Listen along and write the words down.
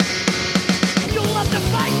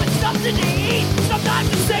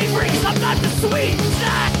Sweet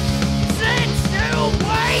snack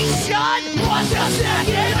situation. What's your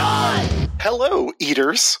snacking on? Hello,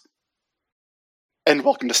 eaters, and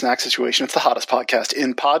welcome to Snack Situation. It's the hottest podcast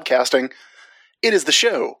in podcasting. It is the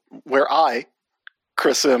show where I,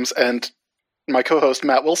 Chris Sims, and my co-host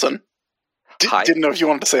Matt Wilson didn't know if you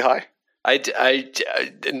wanted to say hi. I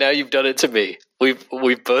now you've done it to me. We've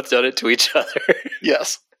both done it to each other.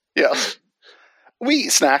 Yes. We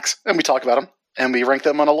eat snacks, and we talk about them, and we rank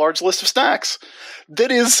them on a large list of snacks.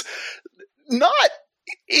 That is not...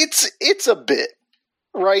 It's a bit,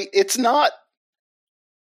 right? It's not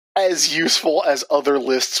as useful as other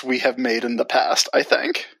lists we have made in the past, I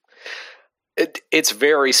think. It's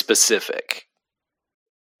very specific.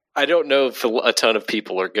 I don't know if a ton of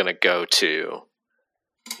people are going to go to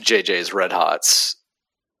JJ's Red Hots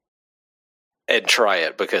and try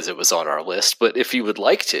it because it was on our list, but if you would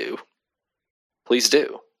like to, please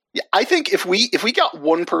do. Yeah, I think if we got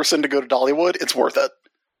one person to go to Dollywood, it's worth it.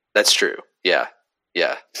 That's true. Yeah.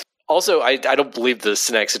 Also, I don't believe the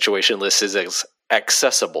Snack Situation list is as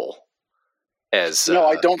accessible as no,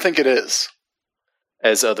 I don't think it is,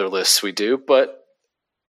 as other lists we do, but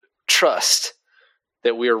trust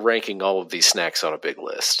that we are ranking all of these snacks on a big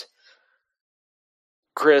list.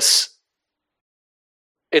 Chris,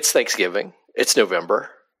 it's Thanksgiving. It's November.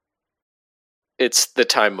 It's the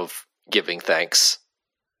time of giving thanks.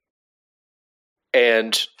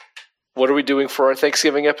 And what are we doing for our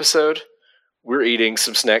Thanksgiving episode? We're eating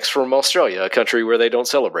some snacks from Australia, a country where they don't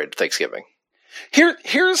celebrate Thanksgiving.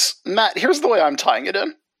 Here's the way I'm tying it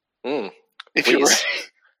in. If you're ready.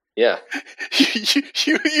 Yeah.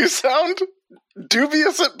 You sound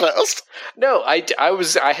dubious at best. No, I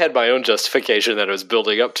had my own justification that I was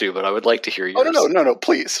building up to, but I would like to hear yours. Oh, no,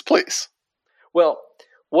 please. Well,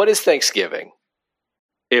 what is Thanksgiving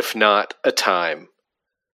if not a time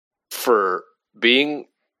for being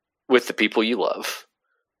with the people you love,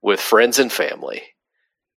 with friends and family,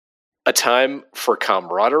 a time for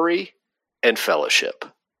camaraderie and fellowship?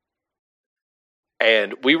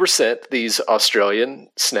 And we were sent these Australian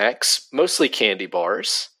snacks, mostly candy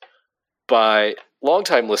bars, by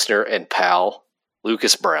longtime listener and pal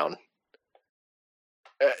Lucas Brown,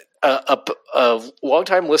 a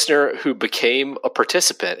longtime listener who became a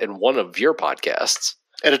participant in one of your podcasts.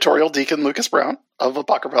 Editorial Deacon Lucas Brown of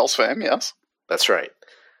Apocryphal Hell's fame, yes. That's right.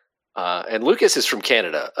 And Lucas is from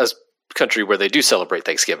Canada, a country where they do celebrate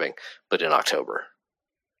Thanksgiving, but in October.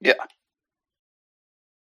 Yeah.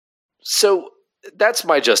 So that's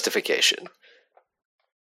my justification.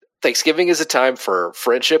 Thanksgiving is a time for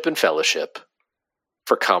friendship and fellowship,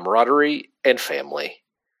 for camaraderie and family.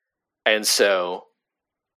 And so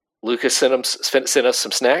Lucas sent us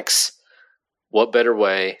some snacks. What better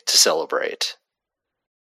way to celebrate?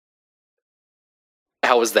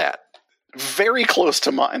 How was that? Very close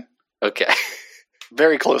to mine. Okay.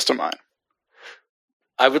 Very close to mine.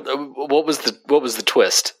 What was the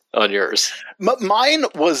twist on yours? Mine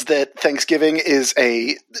was that Thanksgiving is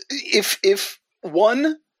if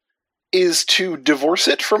one is to divorce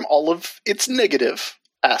it from all of its negative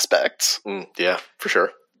aspects. Yeah, for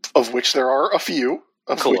sure. Of which there are a few,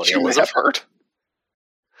 of which you may have heard.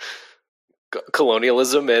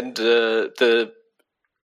 Colonialism and the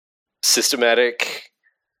systematic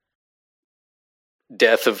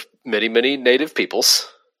death of many, many native peoples.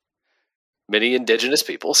 Many indigenous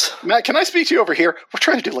peoples. Matt, can I speak to you over here? We're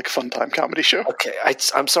trying to do like a fun time comedy show. Okay,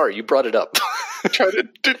 I'm sorry, you brought it up.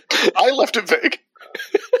 I left it vague.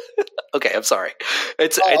 Okay, I'm sorry.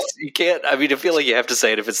 It's you can't. I mean, I feel like you have to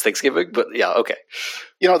say it if it's Thanksgiving, but yeah, okay.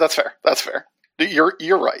 That's fair. You're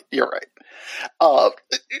right.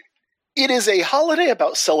 It is a holiday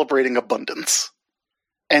about celebrating abundance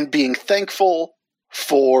and being thankful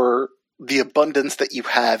for the abundance that you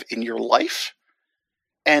have in your life.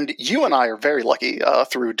 And you and I are very lucky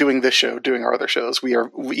through doing this show, doing our other shows.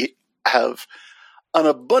 We have an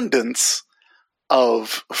abundance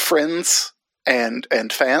of friends and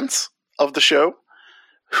fans of the show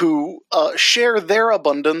who share their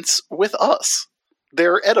abundance with us,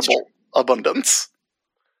 their edible abundance.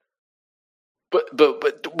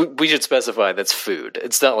 But we should specify that's food.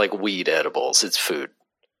 It's not like weed edibles. It's food.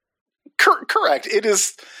 Correct. It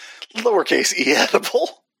is lowercase e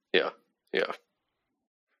edible. Yeah.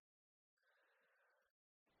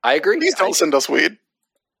 I agree. Please don't send us weed.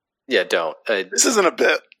 Yeah, don't. This isn't a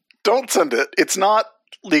bit. Don't send it. It's not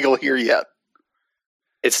legal here yet.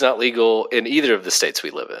 It's not legal in either of the states we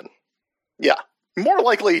live in. Yeah. More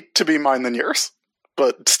likely to be mine than yours,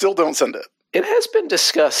 but still don't send it. It has been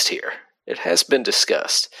discussed here. It has been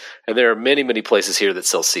discussed. And there are many, many places here that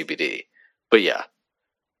sell CBD. But yeah.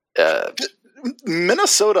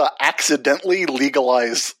 Minnesota accidentally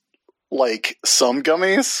legalized like some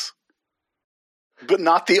gummies, but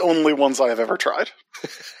not the only ones I have ever tried.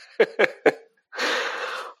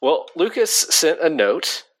 Well, Lucas sent a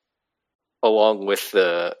note along with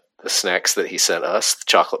the snacks that he sent us, the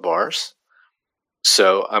chocolate bars.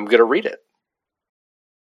 So I'm going to read it.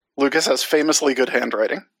 Lucas has famously good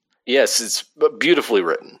handwriting. Yes, it's beautifully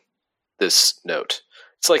written, this note.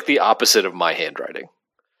 It's like the opposite of my handwriting.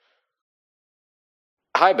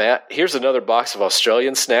 Hi, Matt. Here's another box of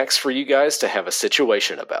Australian snacks for you guys to have a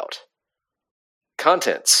situation about.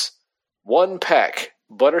 Contents. 1 pack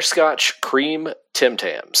butterscotch cream Tim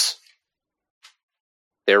Tams.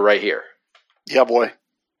 They're right here. Yeah, boy.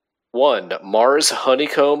 1 Mars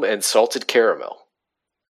honeycomb and salted caramel.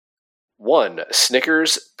 1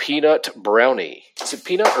 Snickers peanut brownie. Is it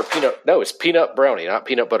peanut or peanut? No, it's peanut brownie, not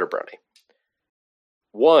peanut butter brownie.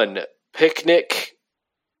 1 Picnic,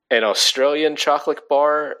 an Australian chocolate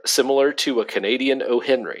bar similar to a Canadian O.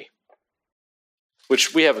 Henry.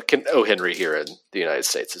 Which we have a O. Henry here in the United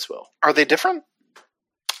States as well. Are they different?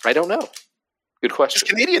 I don't know. Good question.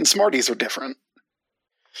 Canadian Smarties are different.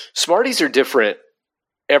 Smarties are different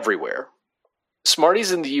everywhere.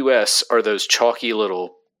 Smarties in the U.S. are those chalky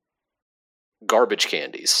little garbage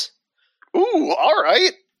candies. Ooh, all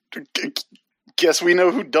right. Guess we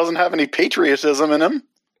know who doesn't have any patriotism in him.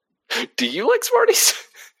 Do you like Smarties?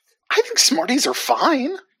 I think Smarties are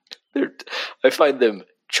fine. I find them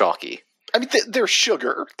chalky. I mean, they're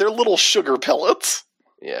sugar. They're little sugar pellets.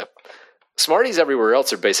 Yeah. Smarties everywhere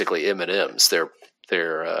else are basically M&Ms. They're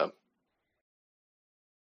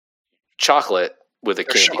chocolate with a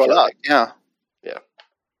candy filling. Yeah. Yeah.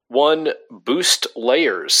 1 Boost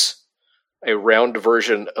Layers, a round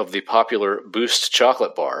version of the popular Boost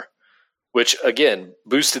chocolate bar, which, again,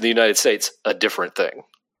 Boost in the United States, a different thing.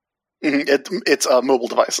 Mm-hmm. It's mobile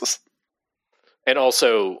devices. And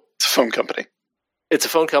also... It's a phone company. It's a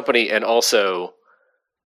phone company and also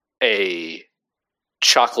a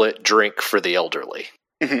chocolate drink for the elderly.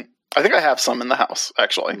 Mm-hmm. I think I have some in the house,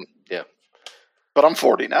 actually. Yeah. But I'm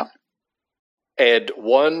 40 now. And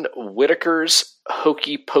 1 Whitaker's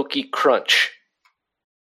Hokey Pokey Crunch,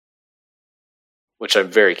 which I'm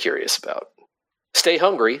very curious about. Stay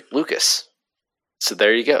hungry, Lucas. So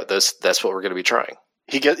there you go. That's what we're going to be trying.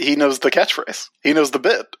 He knows the catchphrase. He knows the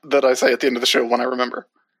bit that I say at the end of the show when I remember.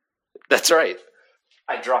 That's right.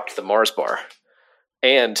 I dropped the Mars bar.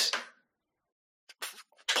 And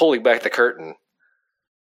pulling back the curtain,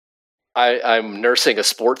 I'm nursing a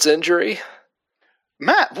sports injury.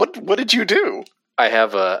 Matt, what did you do? I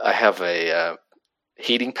have a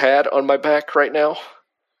heating pad on my back right now.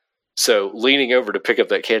 So leaning over to pick up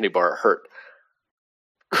that candy bar hurt.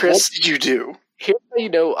 Chris, what did you do? Here's how you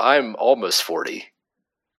know I'm almost 40.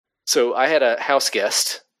 So I had a house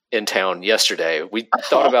guest in town yesterday. We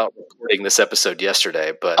thought about recording this episode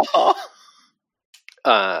yesterday, but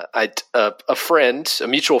a friend, a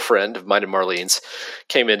mutual friend of mine and Marlene's,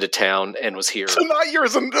 came into town and was here. So not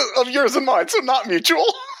yours and mine. So not mutual.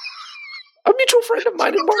 A mutual friend of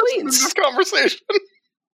mine and Marlene's. This conversation.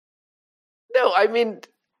 No, I mean,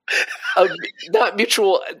 not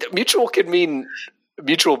mutual. Mutual can mean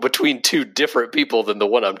mutual between 2 different people than the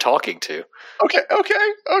one I'm talking to. Okay.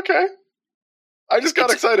 I just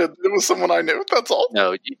got excited. It was someone I knew. That's all.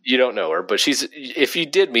 No, you don't know her, but if you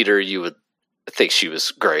did meet her, you would think she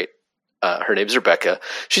was great. Her name's Rebecca.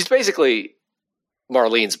 She's basically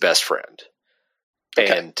Marlene's best friend.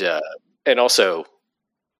 Okay. And also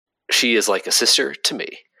she is like a sister to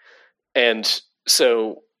me. And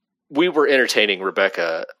so we were entertaining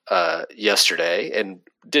Rebecca yesterday and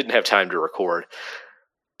didn't have time to record.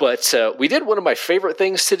 But we did one of my favorite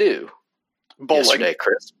things to do yesterday,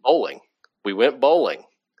 Chris. Bowling. We went bowling.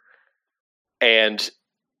 And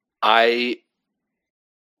as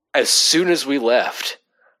soon as we left,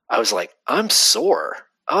 I was like, I'm sore.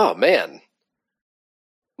 Oh, man.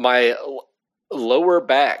 My lower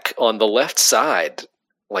back on the left side,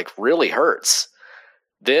 really hurts.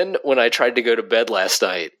 Then when I tried to go to bed last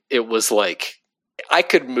night, it was like I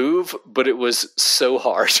could move, but it was so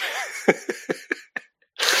hard.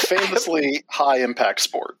 Famously high-impact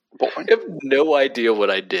sport, bowling. I have no idea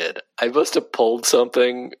what I did. I must have pulled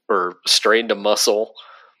something or strained a muscle.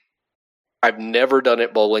 I've never done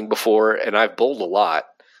it bowling before, and I've bowled a lot.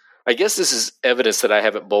 I guess this is evidence that I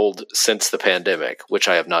haven't bowled since the pandemic, which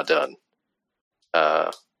I have not done.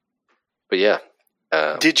 But yeah.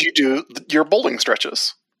 Did you do your bowling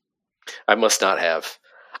stretches? I must not have.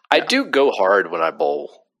 Yeah. I do go hard when I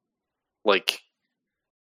bowl.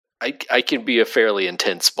 I can be a fairly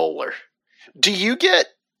intense bowler. Do you get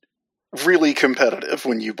really competitive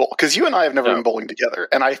when you bowl, because you and I have never been bowling together,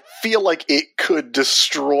 and I feel like it could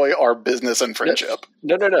destroy our business and friendship.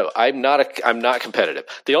 No. I'm not competitive.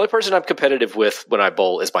 The only person I'm competitive with when I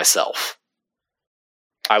bowl is myself.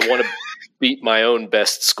 I want to beat my own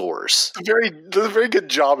best scores. That's a very good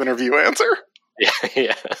job interview answer.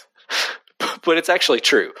 Yeah. But it's actually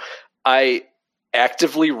true. I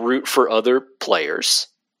actively root for other players.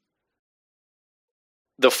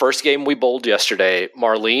 The first game we bowled yesterday,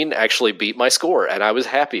 Marlene actually beat my score, and I was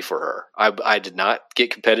happy for her. I did not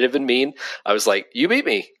get competitive and mean. I was like, you beat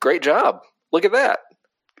me. Great job. Look at that.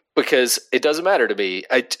 Because it doesn't matter to me.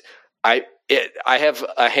 I have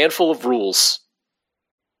a handful of rules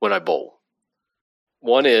when I bowl.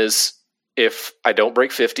 One is, if I don't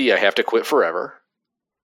break 50, I have to quit forever,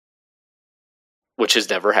 which has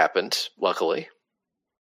never happened, luckily.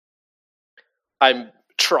 I'm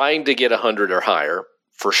trying to get 100 or higher,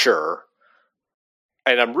 for sure.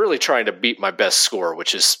 And I'm really trying to beat my best score,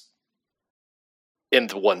 which is in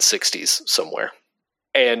the 160s somewhere.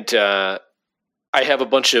 And I have a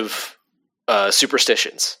bunch of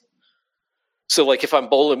superstitions. So, like, if I'm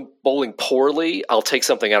bowling poorly, I'll take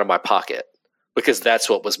something out of my pocket, because that's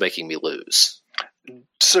what was making me lose.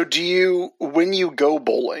 So when you go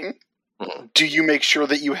bowling, do you make sure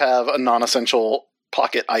that you have a non-essential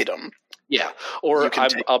pocket item? Yeah, or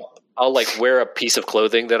I'll like wear a piece of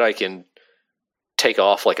clothing that I can take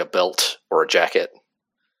off, like a belt or a jacket,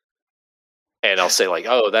 and I'll say like,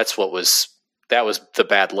 "Oh, that was the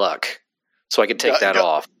bad luck," so I can take that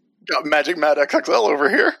off. Got Magic Matt XXL over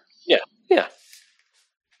here. Yeah.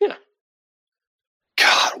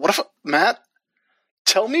 God, what if Matt?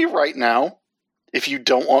 Tell me right now if you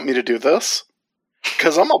don't want me to do this,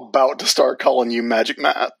 because I'm about to start calling you Magic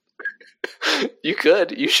Matt. You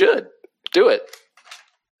could. You should. Do it.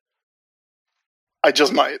 I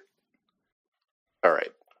just might. All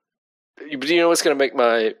right. Do you know what's going to make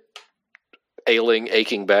my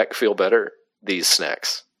aching back feel better? These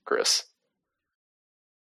snacks, Chris.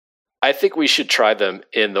 I think we should try them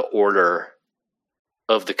in the order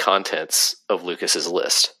of the contents of Lucas's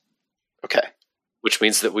list. Okay. Which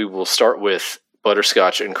means that we will start with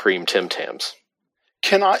butterscotch and cream Tim Tams.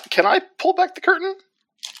 Can I pull back the curtain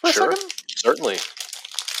for a second? Certainly.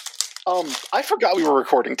 I forgot we were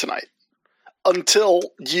recording tonight until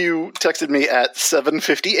you texted me at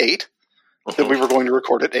 7:58 that we were going to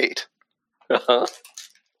record at 8. Uh-huh.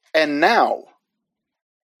 And now,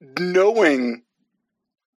 knowing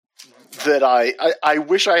that I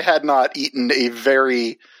wish I had not eaten a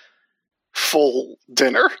very full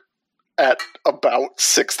dinner at about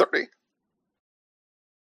 6:30.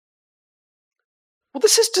 Well,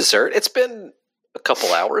 this is dessert. It's been a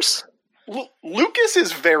couple hours. Lucas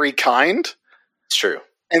is very kind. It's true.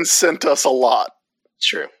 And sent us a lot. It's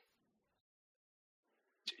true.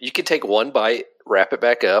 You can take one bite, wrap it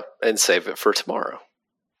back up, and save it for tomorrow.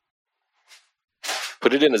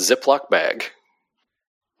 Put it in a Ziploc bag.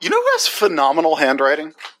 You know who has phenomenal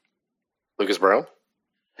handwriting? Lucas Brown?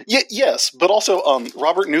 Yes, but also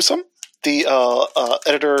Robert Newsom, the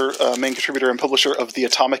editor, main contributor, and publisher of the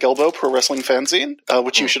Atomic Elbow Pro Wrestling Fanzine,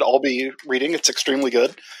 which you should all be reading. It's extremely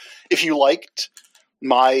good. If you liked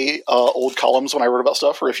my old columns when I wrote about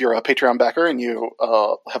stuff, or if you're a Patreon backer and you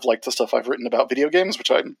have liked the stuff I've written about video games, which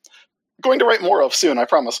I'm going to write more of soon, I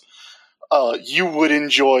promise, you would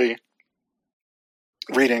enjoy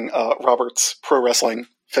reading Robert's Pro Wrestling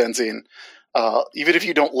Fanzine. Even if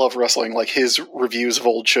you don't love wrestling, like, his reviews of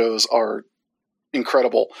old shows are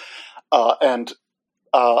incredible. And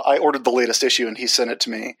I ordered the latest issue, and he sent it to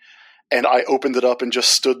me. And I opened it up and just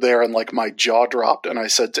stood there, and like my jaw dropped. And I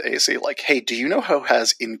said to AC, like, "Hey, do you know who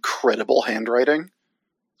has incredible handwriting?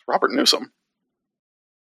 Robert Newsom."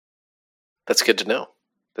 That's good to know.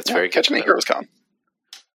 That's very good. Catch me at Heroes Con.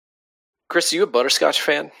 Chris, are you a butterscotch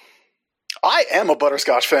fan? I am a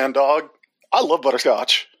butterscotch fan, dog. I love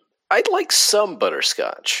butterscotch. I'd like some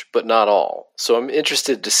butterscotch, but not all. So I'm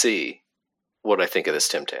interested to see what I think of this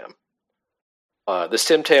Tim Tam. This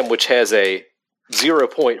Tim Tam, which has a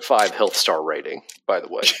 0.5 health star rating, by the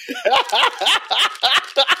way.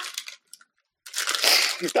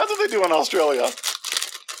 That's what they do in Australia.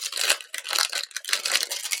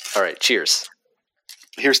 All right, cheers.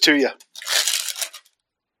 Here's to you.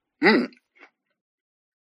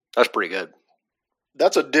 That's pretty good.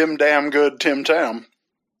 That's a damn good Tim Tam.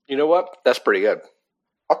 You know what? That's pretty good.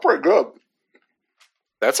 That's pretty good.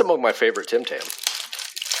 That's among my favorite Tim Tam.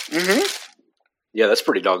 Mm-hmm. Yeah, that's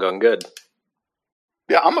pretty doggone good.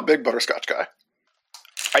 Yeah, I'm a big butterscotch guy.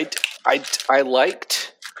 I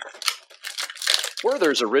liked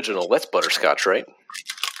Werther's Original. That's butterscotch, right?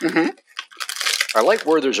 Mm-hmm. I like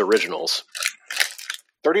Werther's Originals.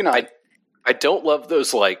 39. I don't love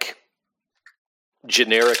those, like,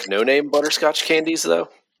 generic no-name butterscotch candies, though.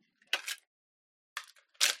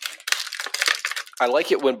 I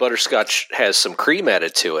like it when butterscotch has some cream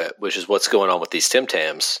added to it, which is what's going on with these Tim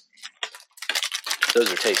Tams.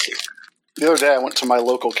 Those are tasty. The other day I went to my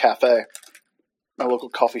local cafe, my local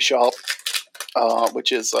coffee shop,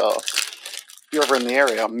 which is, if you're ever in the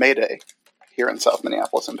area, Mayday, here in South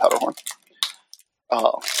Minneapolis in Powderhorn.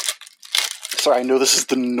 Sorry, I know this is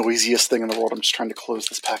the noisiest thing in the world. I'm just trying to close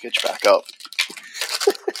this package back up.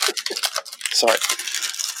 Sorry.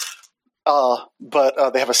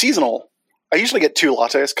 But they have a seasonal. I usually get 2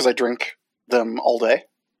 lattes because I drink them all day.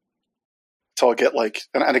 So I'll get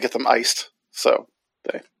and I get them iced. So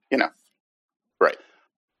they, Right.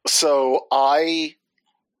 So I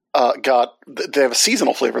they have a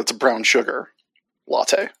seasonal flavor. It's a brown sugar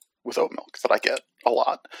latte with oat milk that I get a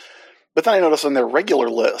lot. But then I noticed on their regular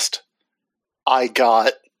list, I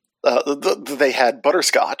got, they had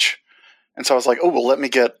butterscotch. And so I was like, oh, well, let me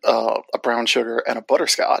get a brown sugar and a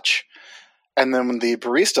butterscotch. And then when the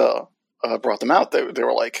barista brought them out, they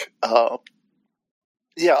were like,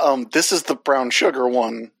 this is the brown sugar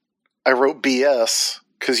one. I wrote BS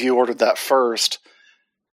because you ordered that first.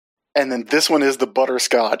 And then this one is the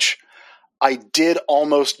butterscotch. I did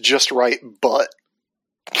almost just write but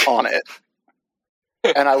on it.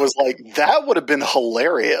 And I was like, that would have been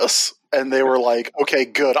hilarious. And they were like, okay,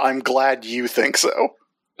 good. I'm glad you think so.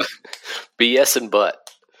 BS and butt.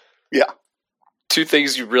 Yeah. 2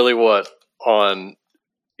 things you really want on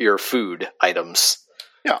your food items.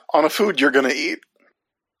 Yeah, on a food you're going to eat.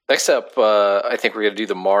 Next up, I think we're going to do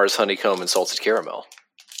the Mars Honeycomb and Salted Caramel.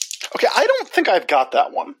 Okay, I don't think I've got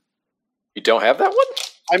that one. You don't have that one?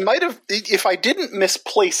 I might have, if I didn't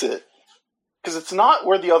misplace it, because it's not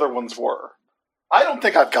where the other ones were. I don't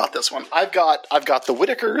think I've got this one. I've got the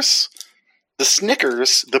Whitakers, the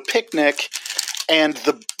Snickers, the Picnic, and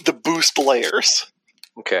the Boost layers.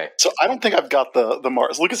 Okay. So I don't think I've got the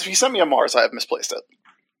Mars. Lucas, if you send me a Mars, I have misplaced it.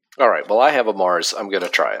 All right, well, I have a Mars. I'm going to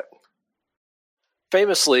try it.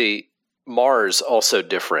 Famously, Mars also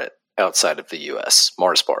different outside of the U.S.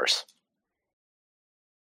 Mars bars.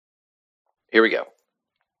 Here we go.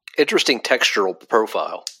 Interesting textural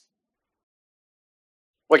profile.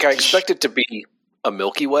 Like, I expect it to be a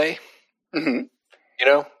Milky Way, Mm-hmm.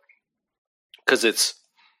 Because it's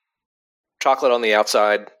chocolate on the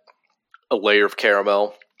outside, a layer of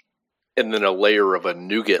caramel, and then a layer of a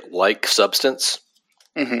nougat-like substance.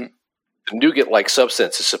 Mm-hmm. The nougat-like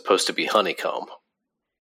substance is supposed to be honeycomb.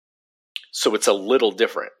 So it's a little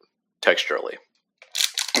different texturally.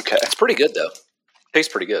 Okay. It's pretty good, though.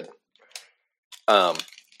 Tastes pretty good.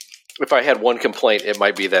 If I had one complaint, it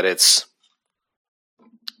might be that it's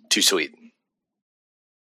too sweet.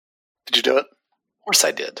 Did you do it? Of course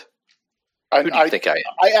I did. Who do you think I am?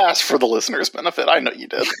 I asked for the listeners' benefit. I know you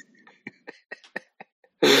did.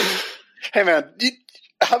 Hey, man,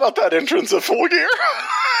 how about that entrance of Full Gear?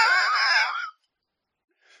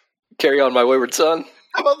 Carry on, my wayward son.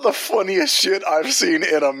 How about the funniest shit I've seen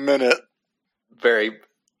in a minute? Very,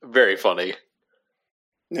 very funny.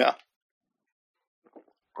 Yeah.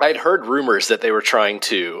 I'd heard rumors that they were trying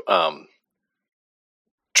to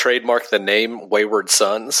trademark the name Wayward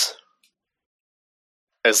Sons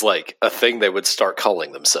as like a thing they would start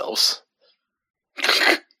calling themselves.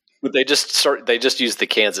 But they just used the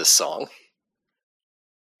Kansas song.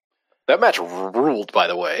 That match ruled, by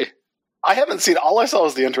the way. I haven't seen, all I saw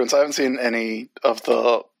was the entrance. I haven't seen any of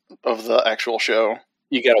the actual show.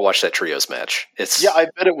 You got to watch that trios match. Yeah, I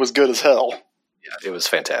bet it was good as hell. Yeah, it was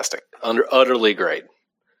fantastic. Utterly great.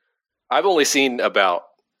 I've only seen about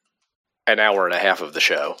an hour and a half of the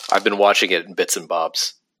show. I've been watching it in bits and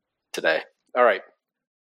bobs today. All right.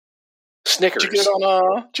 Snickers. Did you get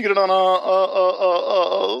it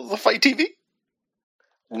on the Fight TV?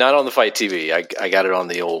 Not on the Fight TV. I got it on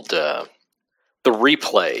the old the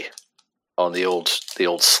replay on the old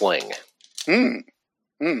Sling.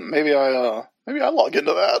 Maybe I log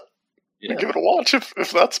into that and give it a watch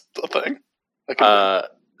if that's the thing.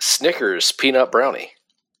 Snickers peanut brownie.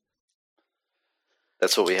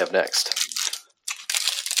 That's what we have next.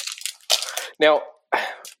 Now,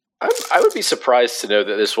 I would be surprised to know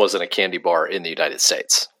that this wasn't a candy bar in the United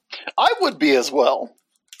States. I would be as well.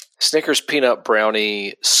 Snickers peanut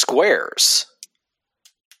brownie squares.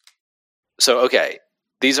 So, okay,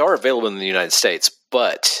 these are available in the United States,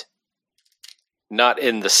 but not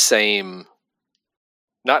in the same,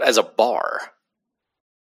 not as a bar.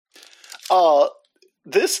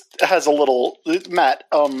 This has a little, Matt,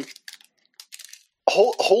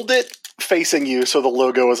 hold it facing you so the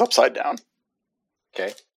logo is upside down.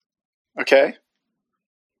 Okay. Okay?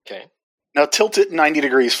 Okay. Now tilt it 90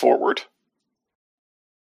 degrees forward.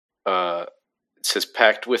 It says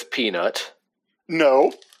packed with peanut.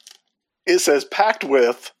 No. It says packed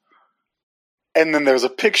with, and then there's a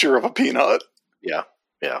picture of a peanut. Yeah.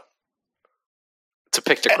 It's a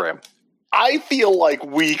pictogram. I feel like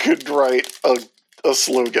we could write a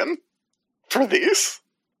slogan for these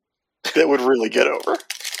that would really get over.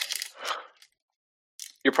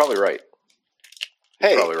 You're probably right.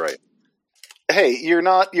 Hey, Probably right. hey, you're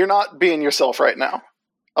not being yourself right now.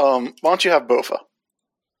 Why don't you have Bofa?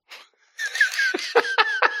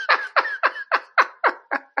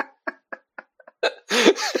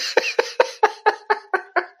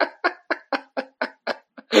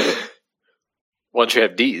 Why don't you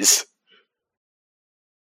have D's?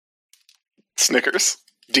 Snickers.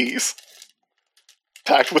 D's.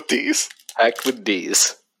 Packed with D's. Packed with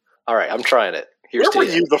D's. All right, I'm trying it. Here's Where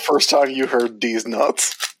were to you the first time you heard D's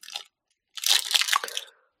nuts?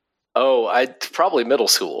 Oh, I probably middle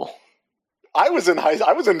school. I was in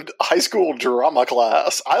high school drama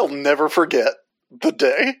class. I'll never forget the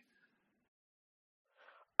day.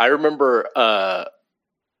 I remember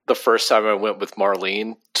the first time I went with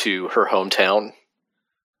Marlene to her hometown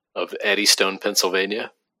of Eddystone,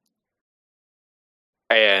 Pennsylvania.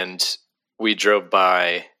 And we drove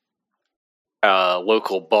by a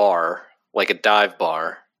local bar, like a dive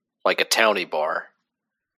bar, like a townie bar,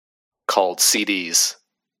 called CDs.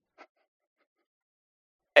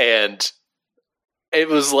 And it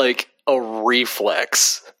was like a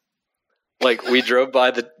reflex. Like, we drove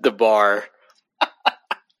by the bar,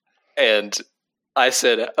 and I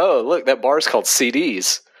said, "Oh, look, that bar's called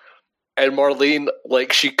CDs." And Marlene,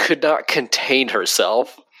 like, she could not contain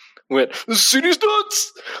herself, went, "CDs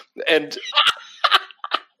nuts!" And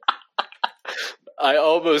I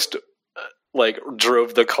almost, like,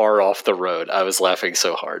 drove the car off the road. I was laughing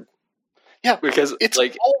so hard. Yeah, because it's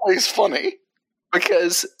like always funny.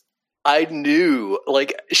 Because I knew,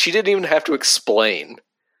 like, she didn't even have to explain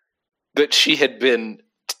that she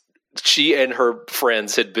and her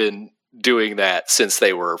friends had been doing that since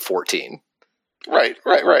they were 14. Right.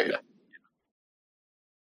 Yeah.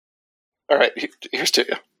 All right, here's to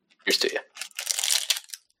you. Here's to you.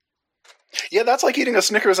 Yeah, that's like eating a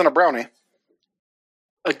Snickers and a brownie.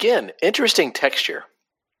 Again, interesting texture.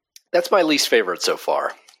 That's my least favorite so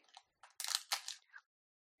far.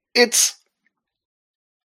 It's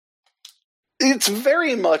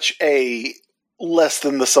very much a less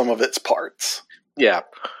than the sum of its parts. Yeah.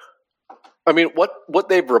 I mean, what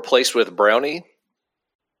they've replaced with brownie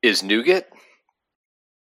is nougat.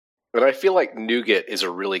 But I feel like nougat is a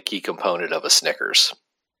really key component of a Snickers.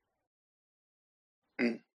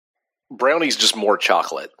 Mm. Brownie's just more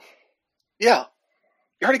chocolate. Yeah.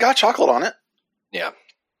 You already got chocolate on it. Yeah.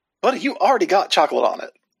 Buddy, you already got chocolate on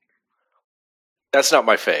it. That's not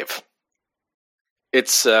my fave.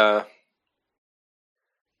 It's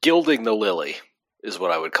gilding the lily is what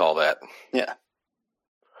I would call that. Yeah.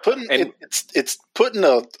 It's putting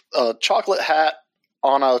a chocolate hat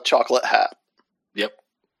on a chocolate hat. Yep.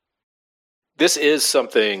 This is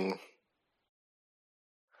something.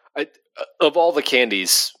 Of all the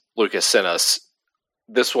candies Lucas sent us,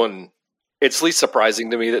 this one, it's least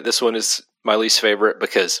surprising to me that this one is my least favorite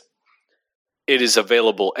because it is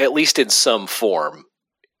available, at least in some form,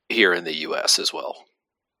 here in the U.S. as well.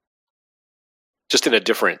 Just in a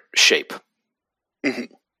different shape.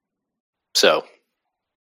 Mm-hmm. So,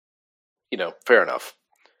 fair enough.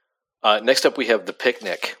 Next up, we have the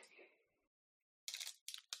Picnic.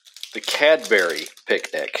 The Cadbury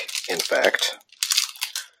Picnic, in fact.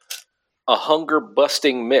 A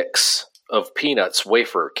hunger-busting mix of peanuts,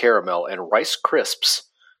 wafer, caramel, and Rice Crisps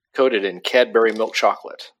coated in Cadbury milk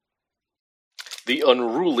chocolate. The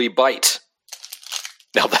Unruly Bite.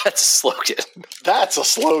 Now that's a slogan. That's a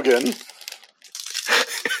slogan.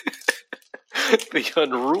 The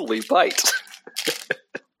Unruly Bite.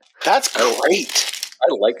 That's great. I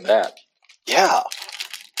like that. Yeah.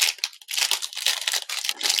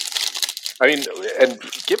 I mean, and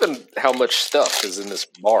given how much stuff is in this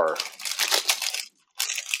bar,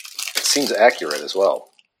 it seems accurate as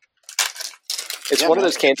well. It's one of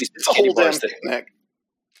those candy bars that, picnic.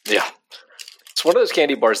 Yeah. It's one of those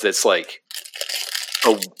candy bars that's like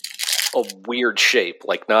a weird shape,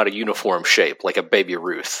 like not a uniform shape, like a Baby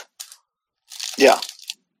Ruth. Yeah.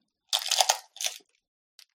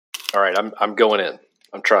 All right, I'm going in.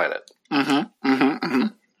 I'm trying it. Well,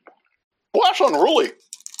 that's unruly.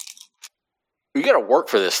 You got to work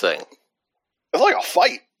for this thing. It's like a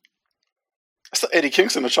fight. That's the Eddie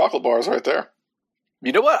Kingston of chocolate bars right there.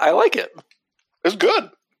 You know what? I like it. It's good.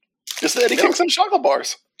 It's the Eddie Kingston of chocolate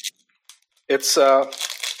bars. It's the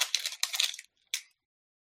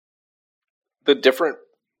different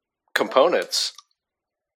components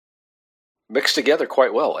mixed together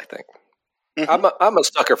quite well, I think. Mhm. I'm a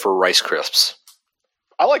sucker for Rice Crisps.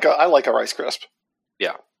 I like a Rice Crisp.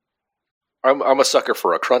 Yeah. I'm a sucker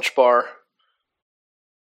for a Crunch Bar.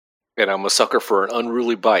 And I'm a sucker for an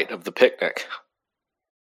unruly bite of the Picnic.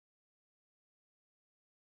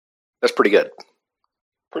 That's pretty good.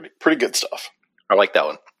 Pretty good stuff. I like that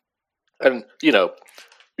one. And, you know,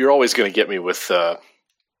 you're always going to get me with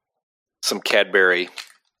some Cadbury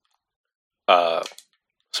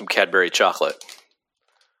chocolate.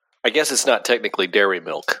 I guess it's not technically dairy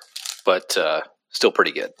milk, but still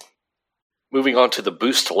pretty good. Moving on to the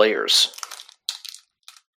Boost Layers.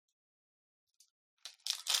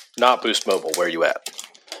 Not Boost Mobile, where you at?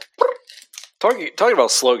 Talking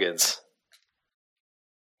about slogans.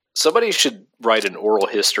 Somebody should write an oral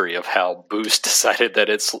history of how Boost decided that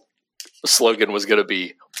its slogan was going to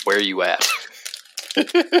be, where you at?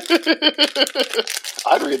 I'd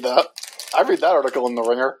read that. I'd read that article in the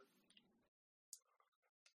Ringer.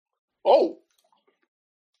 Oh.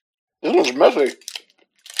 This one's messy.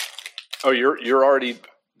 Oh, you're already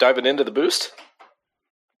diving into the Boost?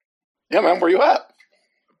 Yeah, man, where you at?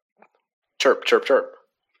 Chirp, chirp, chirp.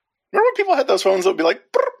 Remember when people had those phones that would be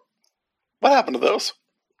like, brr? What happened to those?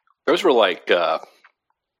 Those were like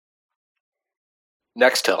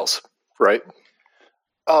Nextels, right?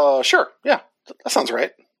 Sure. Yeah, that sounds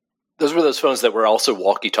right. Those were those phones that were also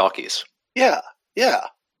walkie-talkies. Yeah.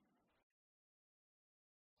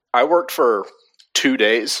 I worked for 2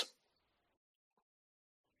 days.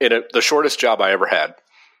 The shortest job I ever had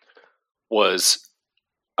was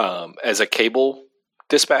as a cable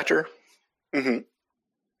dispatcher,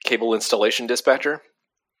 cable installation dispatcher,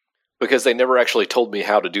 because they never actually told me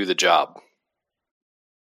how to do the job.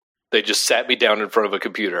 They just sat me down in front of a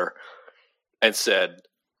computer and said,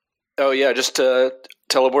 "Oh yeah, just tell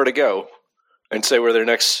them where to go and say where their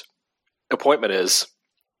next appointment is."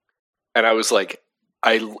 And I was like,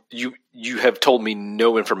 "You have told me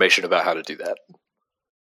no information about how to do that."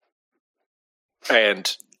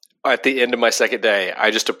 And at the end of my second day, I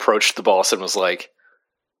just approached the boss and was like,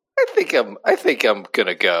 I think I'm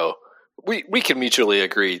gonna go. We can mutually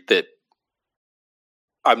agree that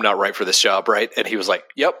I'm not right for this job, right? And he was like,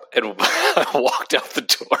 "Yep," and I walked out the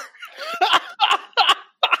door.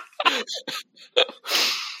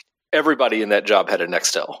 Everybody in that job had a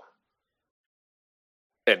Nextel,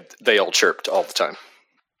 and they all chirped all the time.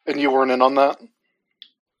 And you weren't in on that?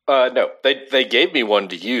 No, they gave me one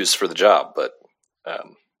to use for the job, but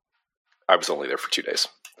I was only there for 2 days.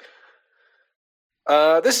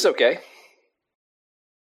 This is okay.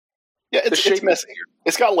 Yeah, it's messy.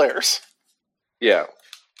 It's got layers. Yeah.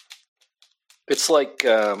 It's like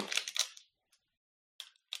a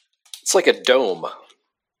dome.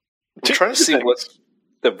 I'm trying to see what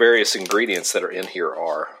the various ingredients that are in here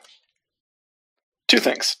are. Two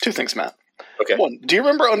things, Matt. Okay. One, do you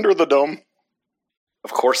remember Under the Dome?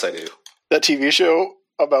 Of course I do. That TV show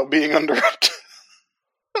about being under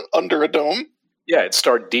under a dome? Yeah, it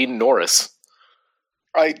starred Dean Norris.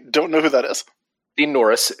 I don't know who that is. Dean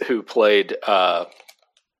Norris, who played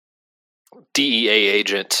DEA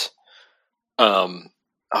agent.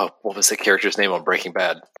 What was the character's name on Breaking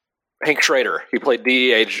Bad? Hank Schrader. He played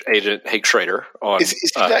DEA agent Hank Schrader on. Is he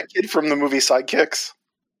that kid from the movie Sidekicks?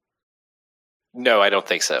 No, I don't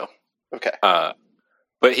think so. Okay.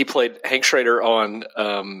 But he played Hank Schrader on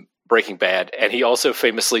Breaking Bad, and he also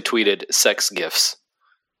famously tweeted sex gifs.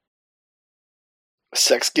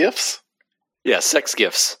 Sex gifs? Yeah, sex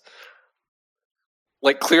gifs.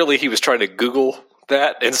 Like, clearly he was trying to Google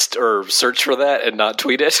that or search for that and not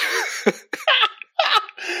tweet it.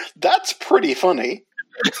 That's pretty funny.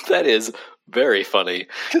 That is very funny.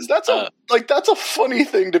 Because that's a funny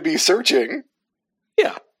thing to be searching.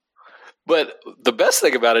 Yeah. But the best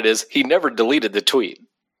thing about it is he never deleted the tweet.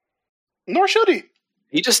 Nor should he.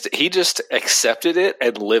 He just accepted it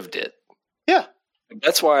and lived it. Yeah.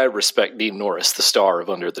 That's why I respect Dean Norris, the star of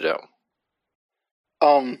Under the Dome.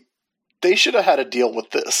 They should have had a deal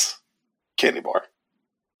with this candy bar.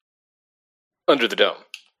 Under the Dome.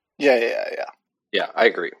 Yeah. Yeah, I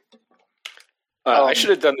agree. I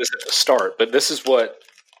should have done this at the start, but this is what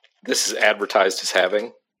this is advertised as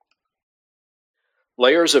having.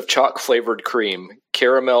 Layers of chalk-flavored cream,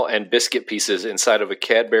 caramel, and biscuit pieces inside of a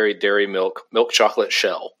Cadbury Dairy Milk chocolate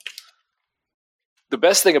shell. The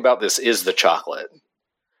best thing about this is the chocolate.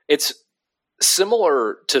 It's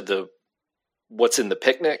similar to what's in the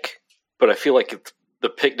Picnic, but I feel like the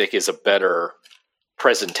Picnic is a better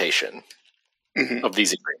presentation of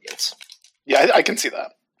these ingredients. Yeah, I can see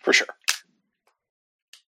that for sure.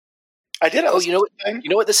 I did. You know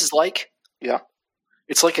what this is like? Yeah,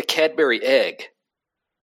 it's like a Cadbury egg.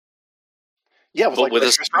 Yeah, with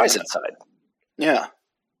a surprise inside. Yeah.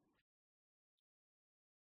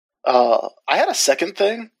 I had a second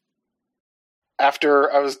thing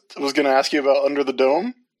after I was going to ask you about Under the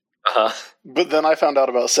Dome, but then I found out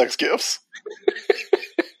about sex gifts,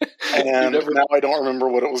 and now I don't remember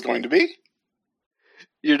what it was going to be.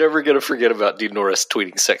 You're never going to forget about Dean Norris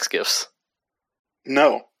tweeting sex gifts.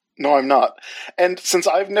 No, I'm not. And since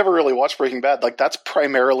I've never really watched Breaking Bad, like, that's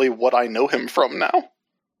primarily what I know him from now.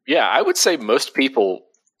 Yeah, I would say most people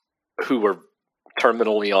who are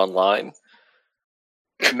terminally online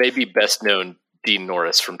may be best known Dean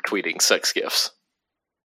Norris from tweeting sex gifts.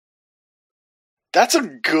 That's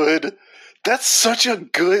such a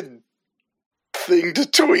good thing to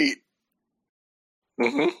tweet.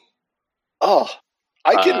 Mm-hmm. Oh,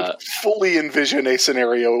 I can fully envision a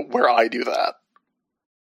scenario where I do that.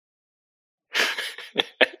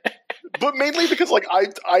 But mainly because, like,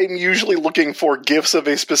 I'm usually looking for gifts of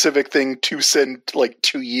a specific thing to send, like,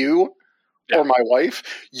 to you or my wife.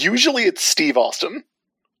 Usually it's Steve Austin.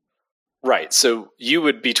 Right, so you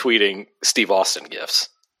would be tweeting Steve Austin gifts.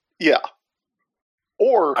 Yeah.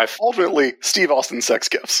 Or, ultimately, Steve Austin sex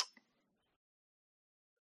gifts.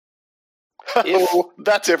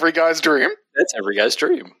 That's every guy's dream. That's every guy's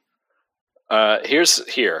dream. Here's a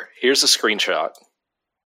screenshot.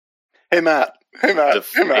 Hey, Matt. The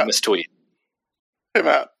famous tweet. Hey,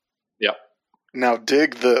 Matt. Yep. Now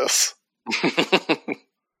dig this.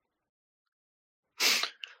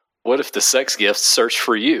 What if the sex gifts search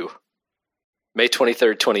for you? May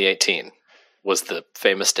 23rd, 2018 was the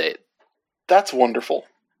famous date. That's wonderful.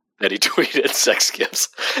 That he tweeted sex gifts.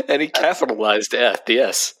 And he capitalized the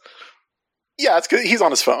S. Yeah, it's because he's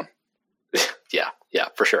on his phone. Yeah,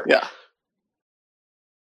 for sure. Yeah.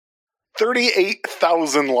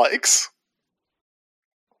 38,000 likes.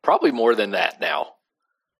 Probably more than that now.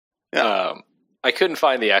 Yeah. I couldn't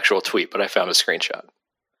find the actual tweet, but I found a screenshot.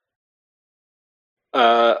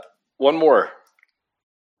 One more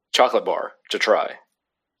chocolate bar to try.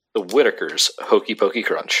 The Whittaker's Hokey Pokey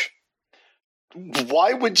Crunch.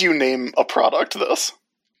 Why would you name a product this?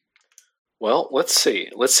 Well, let's see.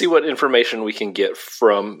 Let's see what information we can get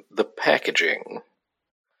from the packaging.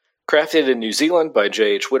 Crafted in New Zealand by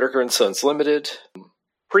J.H. Whittaker & Sons Limited.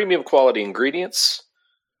 Premium quality ingredients.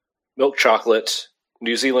 Milk chocolate,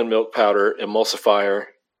 New Zealand milk powder, emulsifier.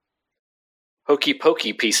 Hokey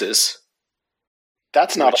Pokey pieces.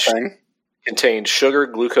 That's not a thing. Contain sugar,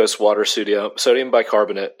 glucose, water, sodium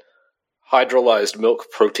bicarbonate, hydrolyzed milk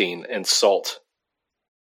protein, and salt.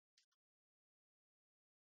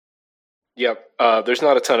 Yep, there's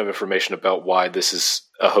not a ton of information about why this is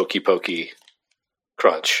a Hokey Pokey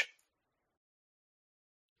crunch.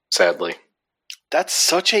 Sadly. That's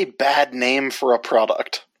such a bad name for a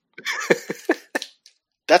product.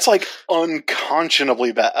 That's like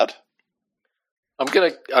unconscionably bad. I'm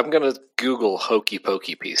gonna Google Hokey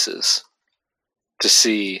Pokey pieces to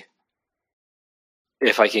see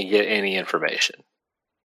if I can get any information.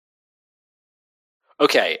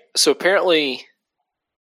 Okay, so apparently...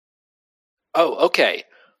 Oh, okay.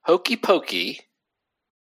 Hokey Pokey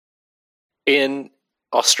in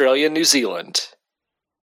Australia and New Zealand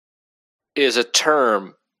is a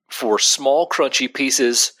term for small crunchy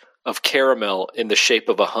pieces of caramel in the shape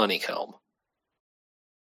of a honeycomb.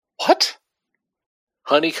 What?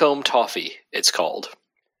 Honeycomb toffee, it's called.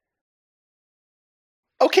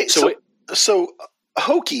 Okay, so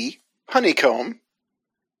hokey, honeycomb,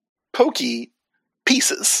 pokey,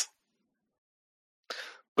 pieces.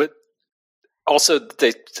 But also,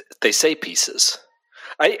 they say pieces.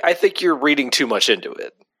 I think you're reading too much into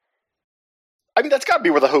it. I mean, that's got to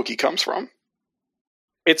be where the hokey comes from.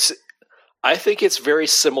 I think it's very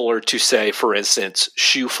similar to, say, for instance,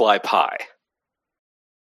 shoe fly pie,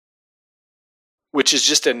 which is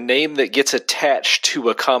just a name that gets attached to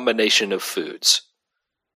a combination of foods.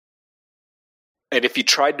 And if you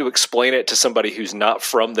tried to explain it to somebody who's not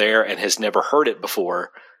from there and has never heard it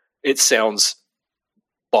before, it sounds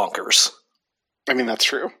bonkers. I mean, that's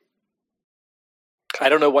true. I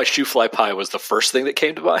don't know why shoe fly pie was the first thing that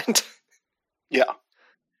came to mind. Yeah.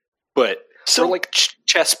 But, so, like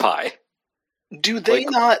chess pie. Do they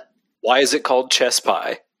not... Why is it called chess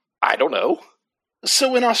pie? I don't know.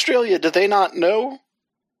 So in Australia, do they not know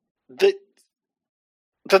that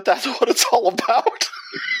that's what it's all about?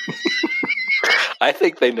 I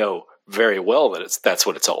think they know very well that that's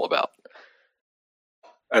what it's all about.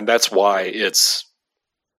 And that's why it's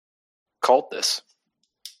called this.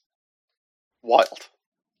 Wild.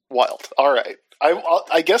 All right.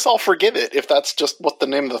 I guess I'll forgive it if that's just what the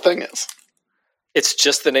name of the thing is. It's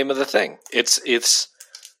just the name of the thing. It's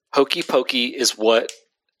Hokey Pokey is what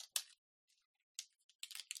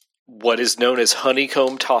is known as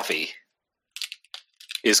honeycomb toffee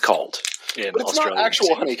is called in But it's Australia. not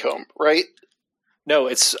actual honeycomb, right? No,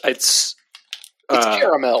 it's It's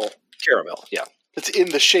caramel. Caramel, yeah. It's in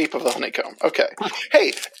the shape of the honeycomb. Okay.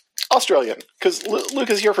 Hey, Australian, because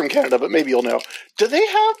Lucas, you're from Canada, but maybe you'll know. Do they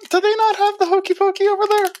not have the hokey pokey over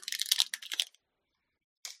there?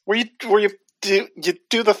 Where you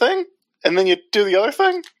do the thing, and then you do the other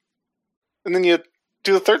thing, and then you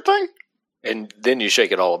do the third thing? And then you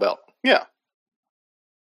shake it all about. Yeah.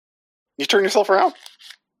 You turn yourself around.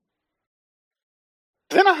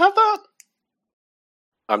 Do they not have that?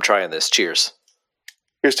 I'm trying this. Cheers.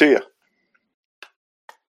 Here's to you.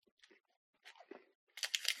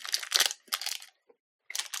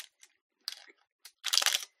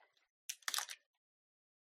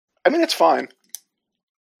 I mean, it's fine.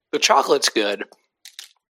 The chocolate's good.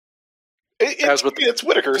 It's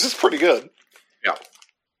Whittaker's. It's pretty good. Yeah.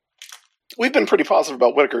 We've been pretty positive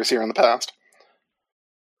about Whittaker's here in the past.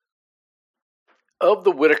 Of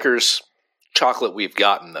the Whittaker's chocolate we've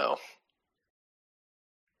gotten, though,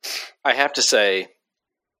 I have to say,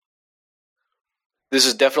 this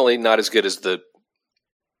is definitely not as good as the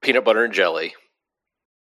peanut butter and jelly.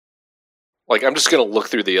 Like, I'm just going to look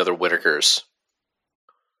through the other Whittaker's.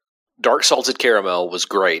 Dark salted caramel was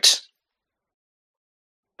great.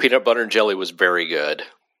 Peanut butter and jelly was very good.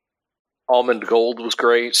 Almond gold was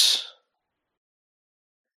great.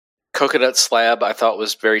 Coconut slab I thought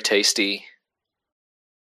was very tasty.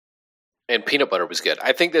 And peanut butter was good.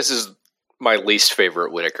 I think this is my least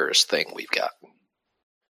favorite Whittaker's thing we've got.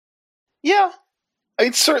 Yeah.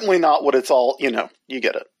 It's certainly not what it's all, you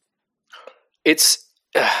get it. It's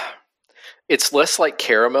less like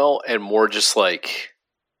caramel and more just like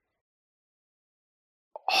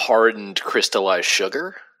hardened crystallized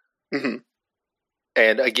sugar. Mm-hmm.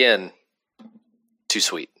 And again, too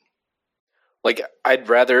sweet. Like, I'd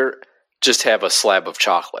rather just have a slab of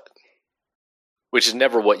chocolate, which is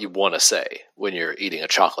never what you want to say when you're eating a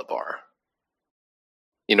chocolate bar.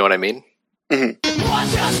 You know what I mean? Mm-hmm.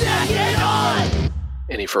 What's your snacking on?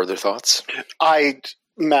 Any further thoughts?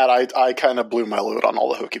 Matt, I kind of blew my load on all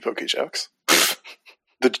the hokey pokey jokes.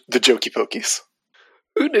 the jokey pokies.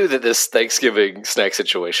 Who knew that this Thanksgiving snack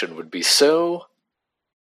situation would be so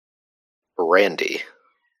randy?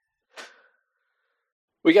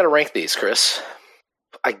 We got to rank these, Chris.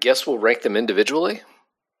 I guess we'll rank them individually.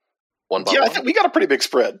 One by one. I think we got a pretty big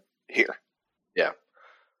spread here. Yeah.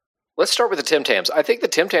 Let's start with the Tim Tams. I think the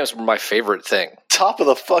Tim Tams were my favorite thing. Top of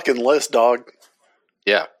the fucking list, dog.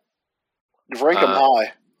 Yeah. Rank them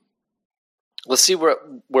high. Let's see where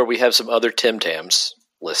we have some other Tim Tams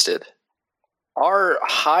listed. Our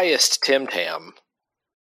highest Tim Tam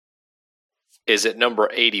is at number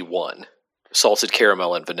 81, salted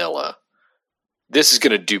caramel and vanilla. This is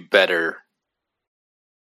going to do better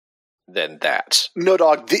than that. No,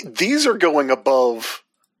 dog. These are going above,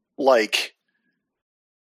 like,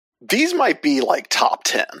 these might be, like, top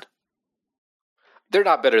 10. They're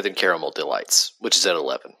not better than Caramel Delights, which is at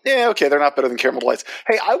 11. Yeah, okay, they're not better than Caramel Delights.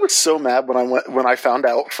 Hey, I was so mad when I found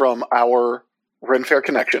out from our Ren Fair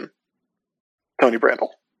connection, Tony Brandel,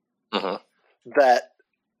 that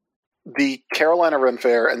the Carolina Ren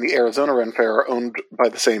Fair and the Arizona Ren Fair are owned by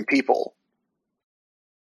the same people.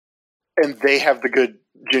 And they have the good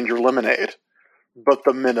ginger lemonade. But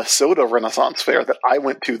the Minnesota Renaissance Fair that I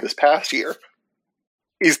went to this past year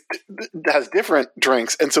has different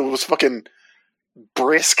drinks. And so it was fucking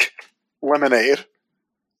brisk lemonade.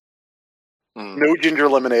 No ginger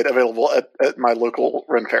lemonade available at my local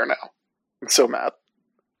Ren Fair now. I'm so mad.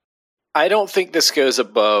 I don't think this goes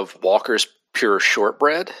above Walker's Pure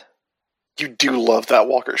Shortbread. You do love that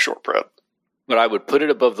Walker's Shortbread. But I would put it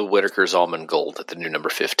above the Whittaker's Almond Gold at the new number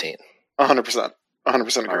 15. 100%.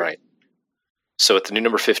 100% agree. All right. So at the new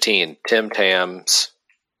number 15, Tim Tams,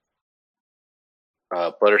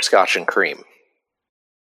 butterscotch and cream.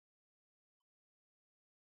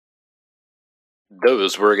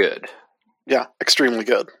 Those were good. Yeah, extremely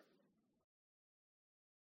good.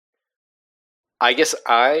 I guess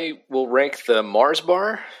I will rank the Mars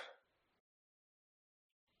bar.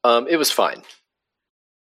 It was fine.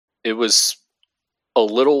 It was a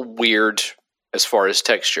little weird as far as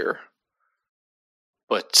texture,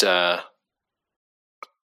 but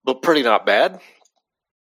pretty not bad.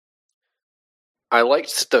 I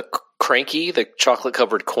liked the Cranky, the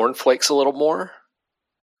chocolate-covered cornflakes a little more,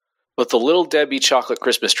 but the Little Debbie chocolate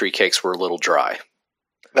Christmas tree cakes were a little dry.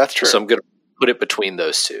 That's true. So I'm going to put it between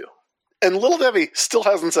those two. And Little Debbie still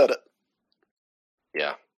hasn't said it.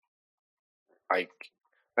 Yeah. I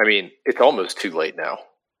mean, it's almost too late now.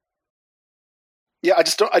 Yeah,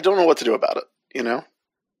 I don't know what to do about it, you know?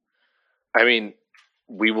 I mean,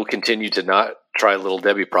 we will continue to not try Little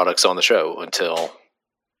Debbie products on the show until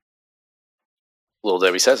Little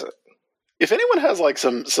Debbie says it. If anyone has like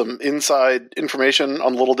some inside information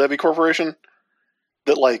on Little Debbie Corporation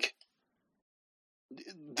that like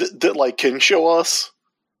that like can show us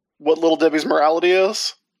what Little Debbie's morality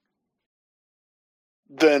is,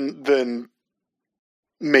 then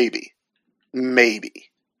maybe.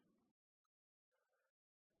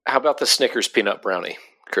 How about the Snickers peanut brownie,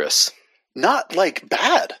 Chris? Not like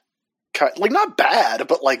bad, like not bad,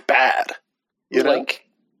 but like bad. You know, like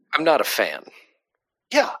I'm not a fan.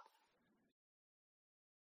 Yeah.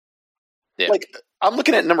 Yeah. Like, I'm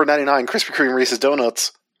looking at number 99, Krispy Kreme Reese's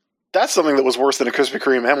Donuts. That's something that was worse than a Krispy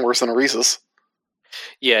Kreme and worse than a Reese's.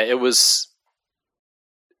 Yeah, it was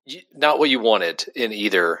not what you wanted in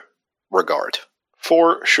either regard.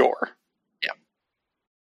 For sure. Yeah.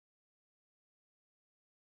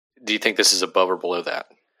 Do you think this is above or below that?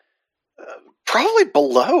 Probably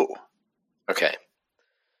below. Okay.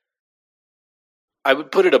 I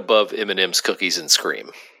would put it above M&M's Cookies and Scream.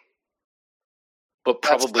 But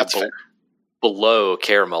probably That's fair. Below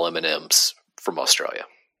caramel M&M's from Australia.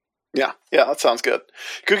 Yeah, that sounds good.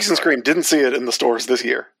 Cookies and Scream, didn't see it in the stores this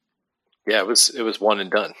year. Yeah, it was one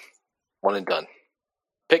and done. One and done.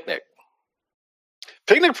 Picnic.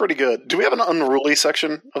 Picnic, pretty good. Do we have an unruly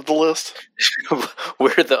section of the list?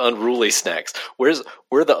 Where are the unruly snacks? Where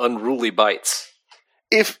are the unruly bites?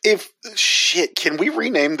 If shit, can we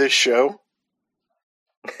rename this show?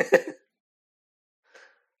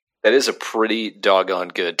 That is a pretty doggone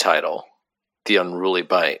good title. The Unruly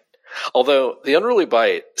Bite. Although, The Unruly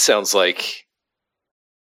Bite sounds like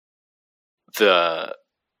the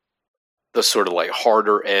sort of like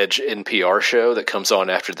harder edge NPR show that comes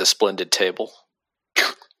on after The Splendid Table.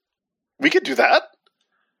 We could do that.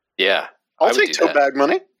 Yeah. I'll take tote bag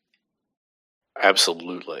money.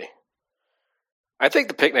 Absolutely. I think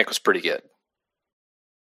the picnic was pretty good.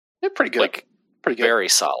 Yeah, pretty good. Like, pretty good. Very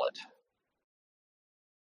solid.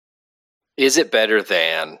 Is it better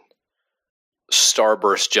than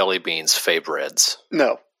Starburst Jelly Beans Favorites?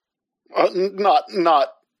 No. Not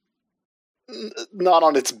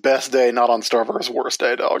on its best day, not on Starburst's worst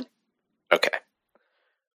day, dog. Okay.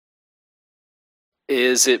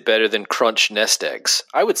 Is it better than Crunch Nest Eggs?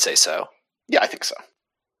 I would say so. Yeah, I think so.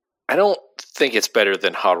 I don't think it's better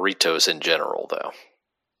than Jarritos in general, though.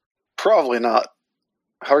 Probably not.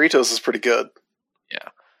 Jarritos is pretty good. Yeah.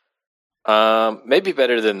 Maybe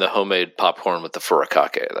better than the homemade popcorn with the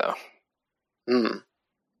furikake, though. Mm.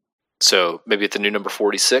 So maybe at the new number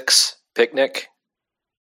 46, Picnic.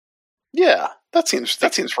 Yeah, that seems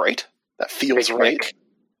right. That feels Picnic, right.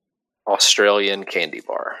 Australian candy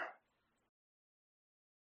bar.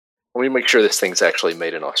 Let me make sure this thing's actually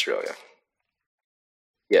made in Australia.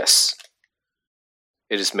 Yes.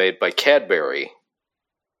 It is made by Cadbury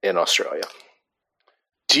in Australia.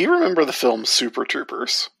 Do you remember the film Super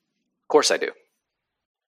Troopers? Of course I do.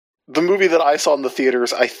 The movie that I saw in the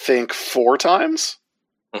theaters, I think, 4 times.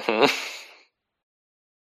 Mm-hmm.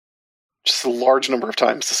 Just a large number of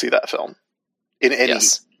times to see that film. In any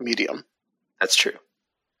medium. That's true.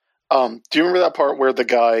 Do you remember that part where the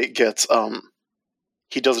guy gets,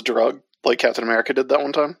 he does a drug, like Captain America did that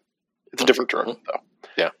one time? It's a different drug, though.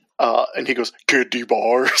 Yeah. And he goes, "Candy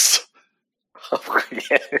bars."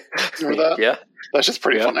 Remember that? Yeah. That's just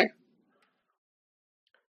pretty funny.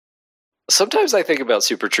 Sometimes I think about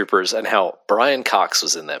Super Troopers and how Brian Cox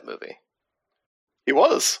was in that movie. He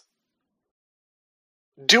was.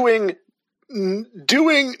 Doing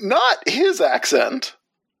not his accent.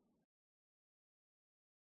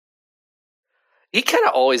 He kind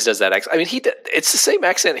of always does that accent. I mean, it's the same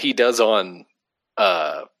accent he does on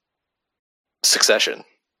Succession.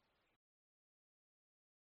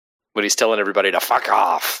 When he's telling everybody to fuck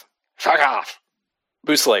off. Fuck off.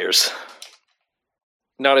 Boost Layers.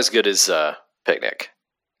 Not as good as Picnic.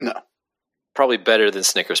 No. Probably better than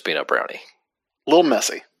Snickers Peanut Brownie. A little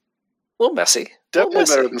messy. A little messy. Definitely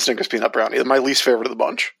better than Snickers Peanut Brownie. My least favorite of the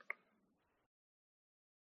bunch.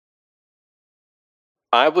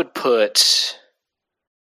 I would put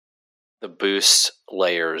the Boost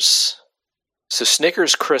Layers. So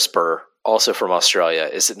Snickers Crisper, also from Australia,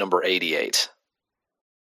 is at number 88.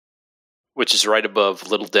 Which is right above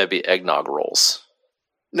Little Debbie Eggnog Rolls.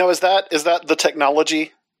 Now, is that the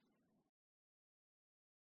technology?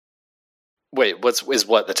 Wait, is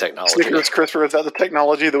what the technology? Snickers Crisper, is that the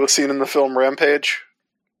technology that was seen in the film Rampage?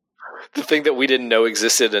 The thing that we didn't know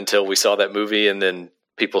existed until we saw that movie, and then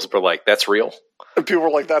people were like, "That's real?" And people were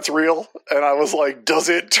like, "That's real," and I was like, "Does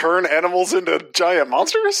it turn animals into giant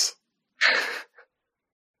monsters?"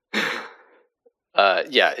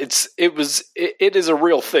 Yeah, it is a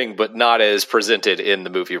real thing, but not as presented in the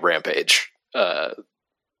movie Rampage.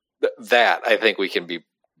 That I think we can be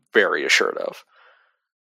very assured of.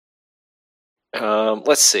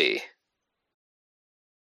 Let's see.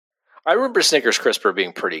 I remember Snickers Crisper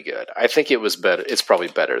being pretty good. I think it was better. It's probably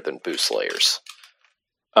better than Boost Layers.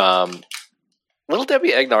 Little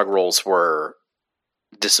Debbie eggnog rolls were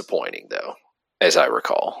disappointing, though, as I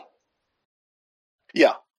recall.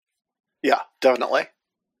 Yeah, definitely.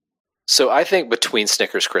 So I think between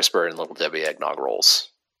Snickers Crisper and Little Debbie eggnog rolls,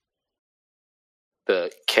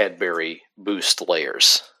 the Cadbury Boost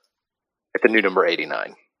Layers at the new number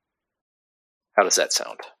 89. How does that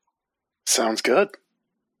sound? Sounds good.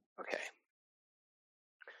 Okay.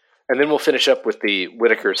 And then we'll finish up with the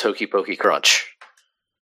Whittaker's Hokey Pokey Crunch,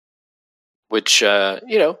 which,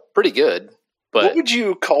 pretty good. But what would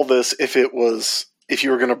you call this if you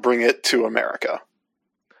were going to bring it to America?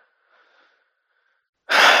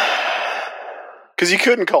 Because you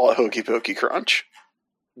couldn't call it Hokey Pokey Crunch.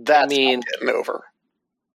 That's not getting over.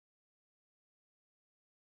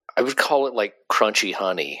 I would call it like Crunchy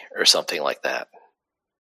Honey or something like that.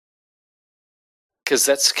 Because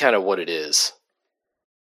that's kind of what it is.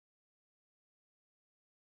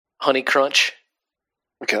 Honey Crunch.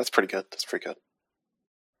 Okay, that's pretty good.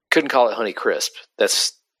 Couldn't call it Honey Crisp.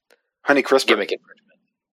 That's Honey Crisp. Gimmick infringement.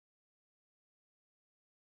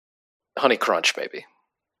 Honey Crunch, maybe.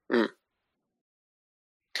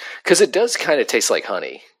 Because it does kind of taste like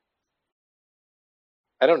honey.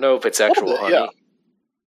 I don't know if it's actual honey,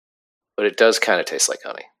 but it does kind of taste like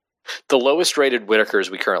honey. The lowest rated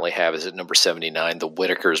Whittaker's we currently have is at number 79, the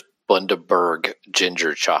Whittaker's Bundaberg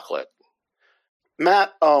Ginger Chocolate.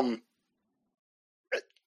 Matt,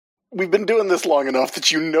 we've been doing this long enough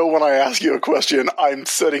that when I ask you a question, I'm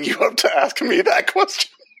setting you up to ask me that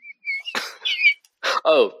question.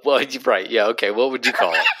 Oh, well, you're right. Yeah, okay. What would you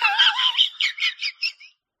call it?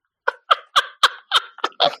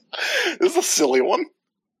 This is a silly one.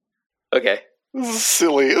 Okay. This is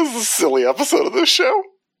a silly episode of this show.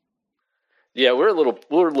 Yeah, we're a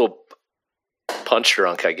little punch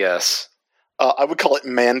drunk, I guess. I would call it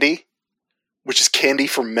Mandy, which is candy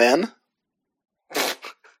for men. It's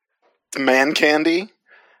man candy.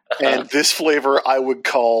 And this flavor I would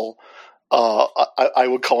call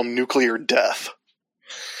nuclear death.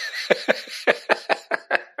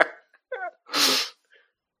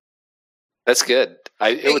 That's good.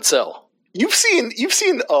 It would sell. You've seen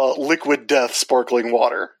Liquid Death sparkling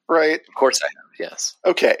water, right? Of course I have. Yes.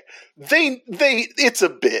 Okay. It's a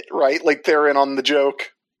bit, right? Like they're in on the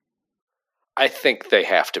joke. I think they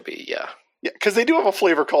have to be. Yeah. Yeah, because they do have a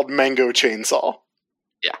flavor called Mango Chainsaw.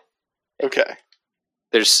 Yeah. Okay.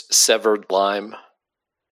 There's severed lime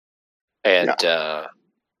and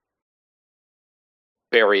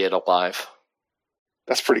bury it alive.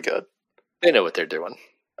 That's pretty good. They know what they're doing.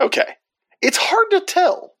 Okay. It's hard to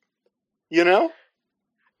tell,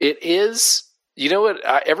 It is. You know what?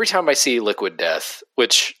 Every time I see Liquid Death,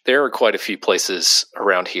 which there are quite a few places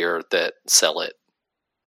around here that sell it,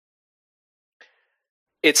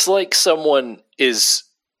 it's like someone is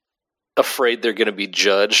afraid they're going to be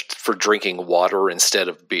judged for drinking water instead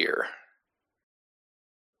of beer.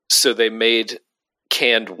 So they made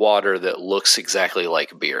canned water that looks exactly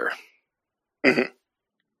like beer. Mm-hmm.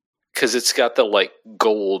 Because it's got the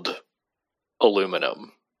gold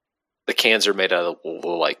aluminum. The cans are made out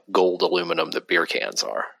of gold aluminum that beer cans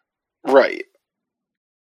are. Right.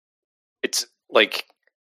 It's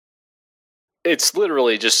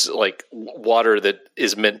literally just water that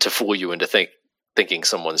is meant to fool you into thinking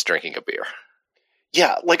someone's drinking a beer.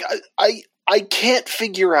 Yeah, I can't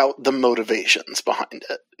figure out the motivations behind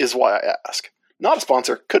it, is why I ask. Not a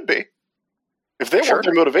sponsor, could be. If they want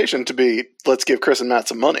their motivation to be, let's give Chris and Matt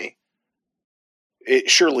some money, it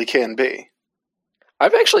surely can be.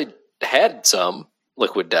 I've actually had some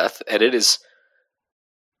Liquid Death, and it is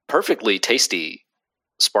perfectly tasty,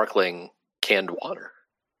 sparkling canned water.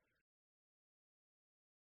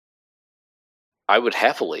 I would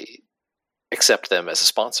happily accept them as a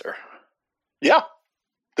sponsor. Yeah.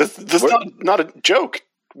 This is not a joke.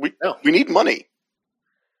 We need money.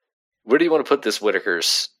 Where do you want to put this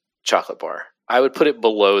Whittaker's chocolate bar? I would put it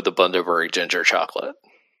below the Bundaberg Ginger Chocolate.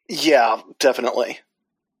 Yeah, definitely.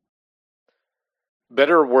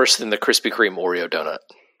 Better or worse than the Krispy Kreme Oreo donut?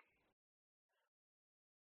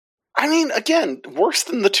 I mean, again, worse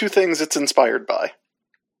than the two things it's inspired by.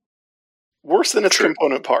 Worse than its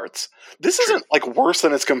component parts. This isn't worse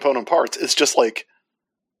than its component parts. It's just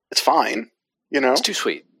it's fine. It's too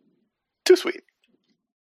sweet. Too sweet.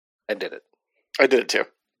 I did it. I did it too.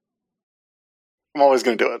 I'm always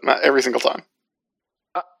going to do it, Matt, every single time.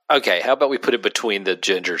 Okay, how about we put it between the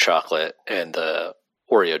ginger chocolate and the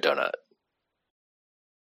Oreo donut?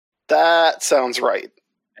 That sounds right.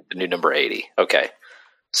 The new number 80. Okay.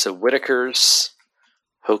 So Whittaker's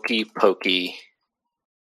Hokey Pokey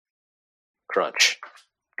Crunch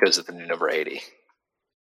goes at the new number 80.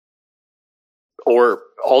 Or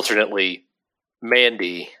alternately,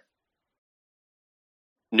 Mandy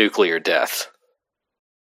Nuclear Death.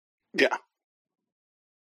 Yeah.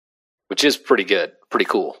 Which is pretty good. Pretty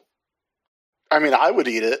cool. I mean, I would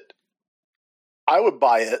eat it. I would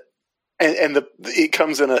buy it. And it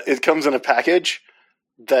comes in a package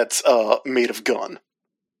that's made of gun.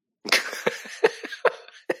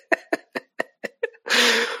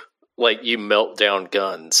 Like you melt down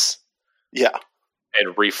guns. Yeah.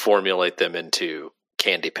 And reformulate them into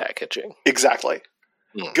candy packaging. Exactly.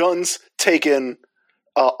 Guns taken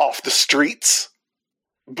off the streets,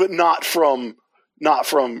 but not from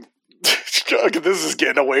this is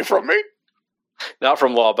getting away from me. Not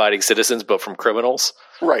from law-abiding citizens, but from criminals.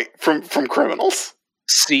 Right, from criminals.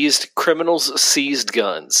 Criminals seized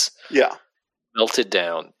guns. Yeah. Melted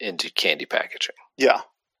down into candy packaging. Yeah.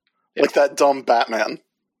 Like that dumb Batman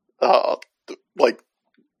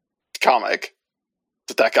comic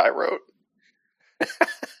that guy wrote. God,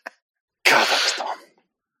 that was dumb.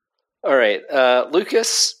 All right,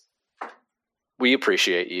 Lucas, we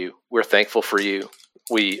appreciate you. We're thankful for you.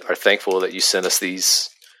 We are thankful that you sent us these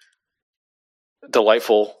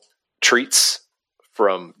delightful treats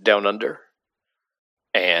from down under.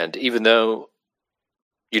 And even though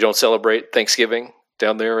you don't celebrate Thanksgiving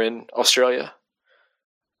down there in Australia,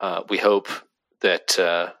 we hope that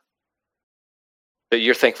that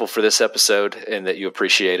you're thankful for this episode and that you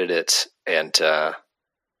appreciated it. And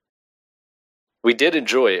we did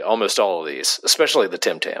enjoy almost all of these, especially the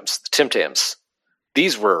Tim Tams. The Tim Tams,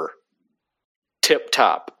 these were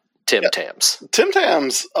tip-top Tim Tams. Yeah. Tim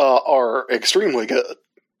Tams are extremely good.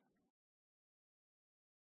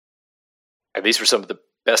 And these were some of the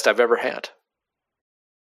best I've ever had.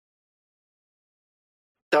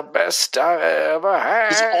 The best I ever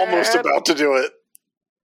had. He's almost about to do it.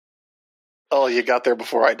 Oh, you got there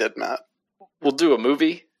before I did, Matt. We'll do a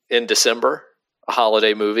movie in December, a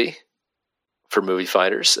holiday movie for movie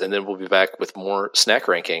fighters, and then we'll be back with more snack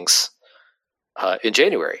rankings in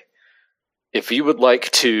January. If you would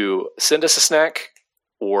like to send us a snack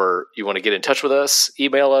or you want to get in touch with us,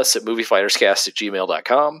 email us at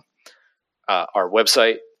moviefighterscast@gmail.com. Our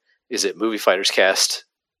website is at moviefighterscast.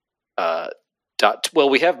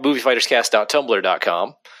 We have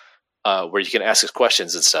moviefighterscast.tumblr.com where you can ask us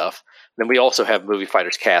questions and stuff. Then we also have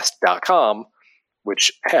moviefighterscast.com,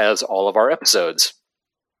 which has all of our episodes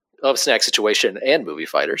of Snack Situation and Movie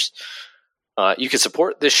Fighters. You can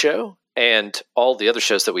support this show and all the other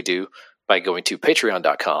shows that we do by going to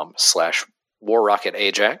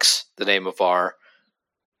patreon.com/WarRocketAjax, the name of our,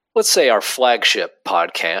 let's say, our flagship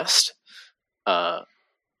podcast.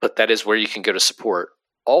 But that is where you can go to support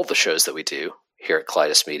all the shows that we do here at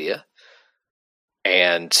Kleidos Media.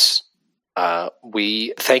 And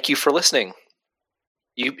we thank you for listening.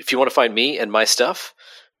 If you want to find me and my stuff,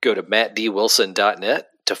 go to mattdwilson.net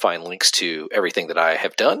to find links to everything that I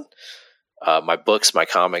have done. My books, my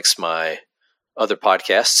comics, my other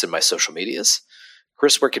podcasts, and my social medias.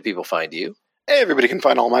 Chris, where can people find you? Everybody can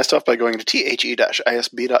find all my stuff by going to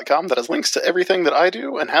the-isb.com. That has links to everything that I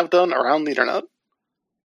do and have done around the internet.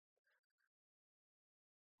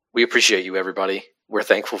 We appreciate you, everybody. We're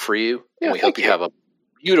thankful for you. Yeah, and we hope you have a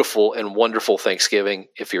beautiful and wonderful Thanksgiving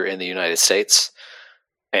if you're in the United States.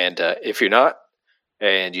 And if you're not,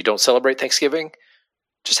 and you don't celebrate Thanksgiving,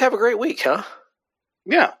 just have a great week, huh?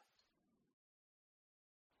 Yeah.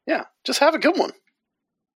 Yeah, just have a good one.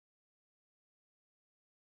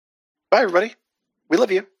 Bye, everybody. We love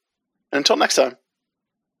you. And until next time,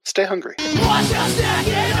 stay hungry. Watch us stack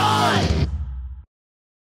it on.